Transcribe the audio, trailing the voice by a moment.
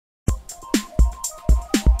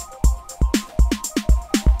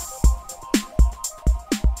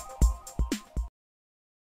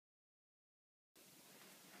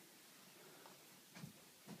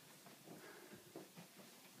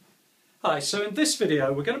Hi, so in this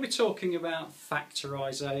video we're going to be talking about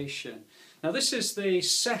factorisation. Now this is the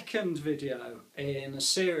second video in a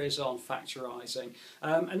series on factorising,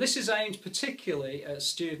 and this is aimed particularly at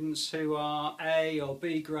students who are A or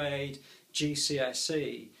B grade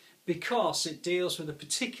GCSE because it deals with a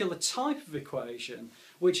particular type of equation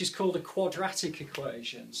which is called a quadratic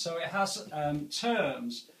equation. So it has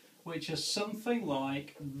terms which are something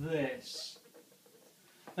like this.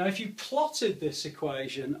 Now if you plotted this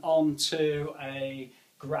equation onto a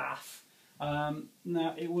graph,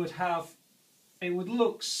 now it would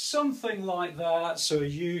look something like that, so a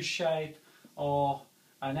U shape or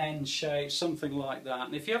an N shape, something like that.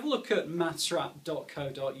 And if you have a look at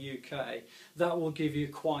mathswrap.co.uk, that will give you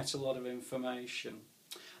quite a lot of information.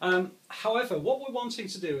 However, what we're wanting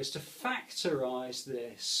to do is to factorise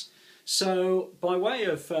this. So, by way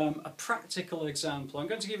of a practical example, I'm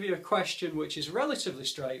going to give you a question which is relatively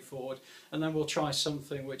straightforward, and then we'll try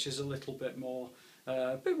something which is a little bit more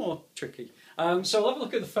tricky. So, we'll have a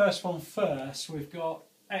look at the first one first. We've got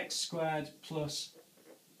x squared plus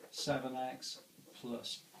 7x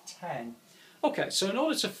plus 10. Okay, so in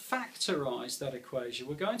order to factorise that equation,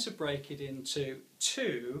 we're going to break it into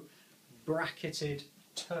two bracketed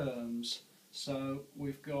terms. So,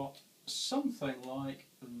 we've got something like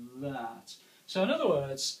that. So in other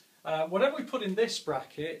words, whatever we put in this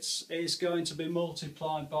bracket is going to be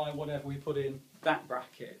multiplied by whatever we put in that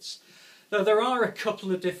bracket. Now there are a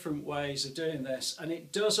couple of different ways of doing this, and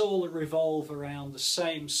it does all revolve around the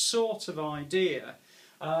same sort of idea.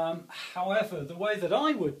 However, the way that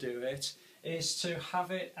I would do it is to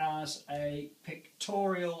have it as a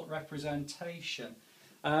pictorial representation.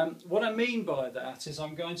 What I mean by that is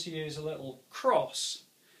I'm going to use a little cross,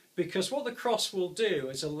 because what the cross will do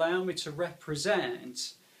is allow me to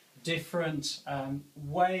represent different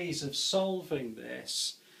ways of solving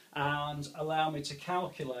this and allow me to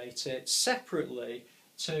calculate it separately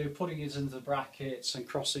to putting it into the brackets and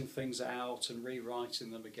crossing things out and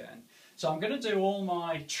rewriting them again. So I'm going to do all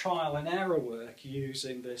my trial and error work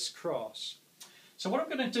using this cross. So what I'm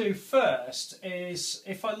going to do first is,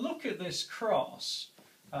 if I look at this cross,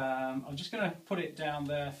 I'm just going to put it down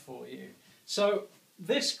there for you. So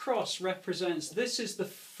this cross represents, this is the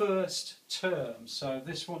first term, so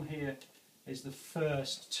this one here is the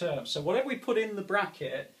first term. So whatever we put in the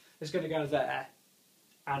bracket is going to go there,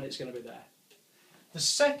 and it's going to be there. The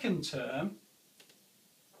second term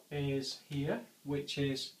is here, which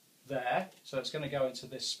is there, so it's going to go into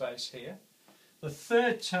this space here. The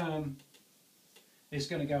third term is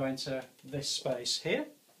going to go into this space here,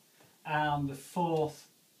 and the fourth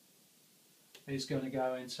is going to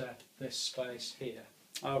go into this space here.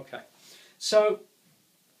 Okay, so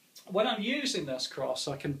when I'm using this cross,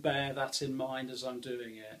 I can bear that in mind as I'm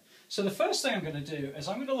doing it. So the first thing I'm going to do is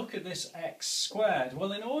I'm going to look at this x squared.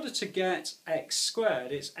 Well, in order to get x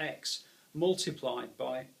squared, it's x multiplied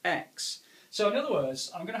by x. So in other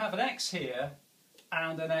words, I'm going to have an x here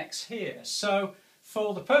and an x here. So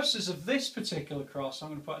for the purposes of this particular cross, I'm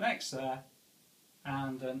going to put an x there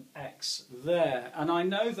and an x there. And I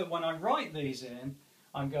know that when I write these in,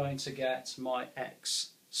 I'm going to get my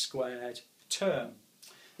x squared term.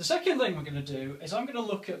 The second thing we're going to do is I'm going to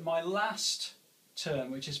look at my last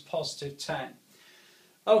term, which is positive 10.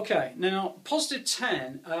 Okay, now positive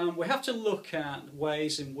 10, we have to look at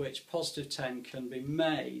ways in which positive 10 can be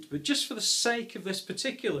made, but just for the sake of this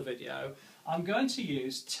particular video, I'm going to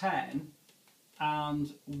use 10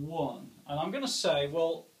 and 1. And I'm going to say,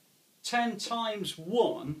 well, 10 times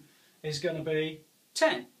 1 is going to be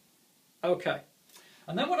 10. Okay.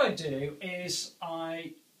 And then what I do is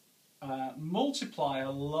I multiply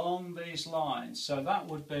along these lines. So that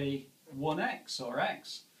would be 1x or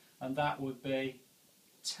x, and that would be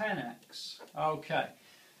 10x. Okay.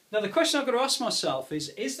 Now the question I've got to ask myself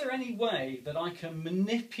is there any way that I can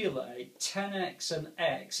manipulate 10x and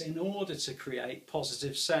x in order to create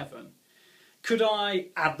positive 7? Could I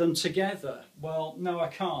add them together? Well, no, I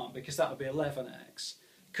can't, because that would be 11x.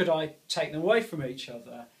 Could I take them away from each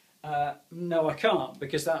other? No, I can't,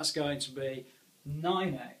 because that's going to be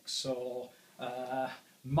 9x or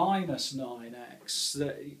minus 9x.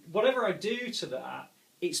 Whatever I do to that,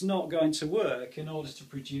 it's not going to work in order to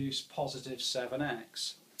produce positive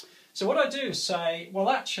 7x. So what I do is say,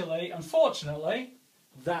 well, actually, unfortunately,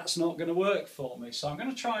 that's not going to work for me. So I'm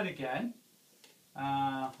going to try it again.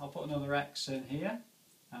 I'll put another x in here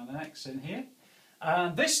and an x in here.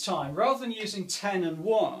 And this time, rather than using 10 and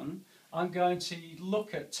 1, I'm going to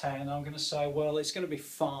look at 10. I'm going to say, well, it's going to be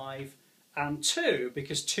 5 and 2,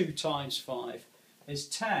 because 2 times 5 is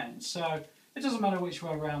 10. So it doesn't matter which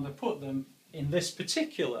way around I put them in this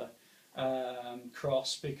particular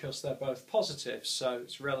cross because they're both positive, so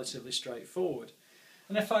it's relatively straightforward.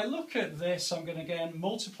 And if I look at this, I'm going to again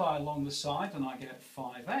multiply along the side and I get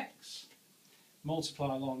 5x.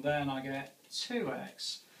 Multiply along there and I get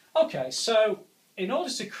 2x. Okay, so in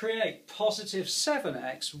order to create positive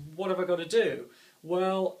 7x, what have I got to do?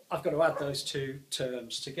 Well, I've got to add those two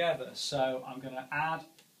terms together. So I'm going to add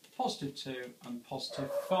positive 2 and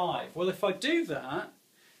positive 5. Well, if I do that,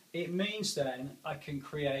 it means then I can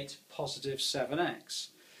create positive 7x.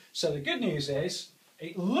 So the good news is,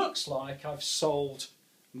 it looks like I've solved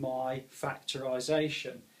my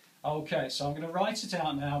factorisation. Okay, so I'm going to write it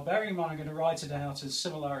out now. Bearing in mind I'm going to write it out as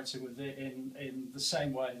similarity with it in the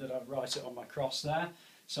same way that I write it on my cross there.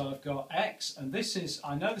 So I've got x, and this is,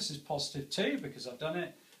 I know this is positive 2 because I've done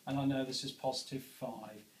it, and I know this is positive 5.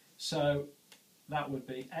 So that would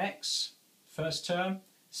be x, first term,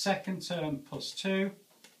 second term plus 2,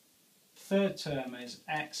 third term is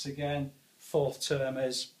x again, fourth term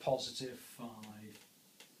is positive 5.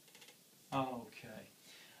 Okay.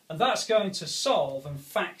 And that's going to solve and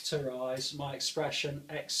factorise my expression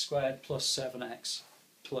x squared plus 7x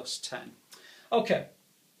plus 10. Okay,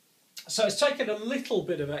 so it's taken a little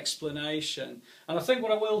bit of explanation, and I think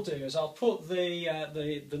what I will do is I'll put the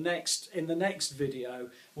next video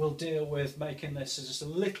we'll deal with making this just a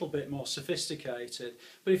little bit more sophisticated.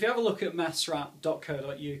 But if you have a look at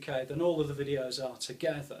mathswrap.co.uk, then all of the videos are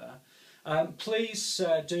together. Please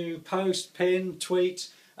do post, pin, tweet,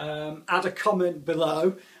 add a comment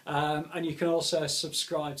below, and you can also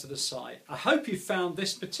subscribe to the site. I hope you found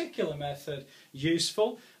this particular method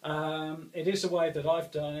useful. It is a way that I've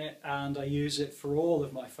done it, and I use it for all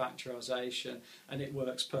of my factorisation, and it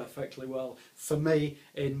works perfectly well for me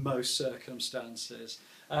in most circumstances.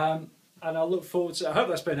 And I look forward to, I hope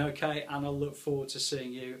that's been okay, and I'll look forward to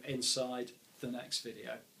seeing you inside the next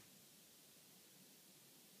video.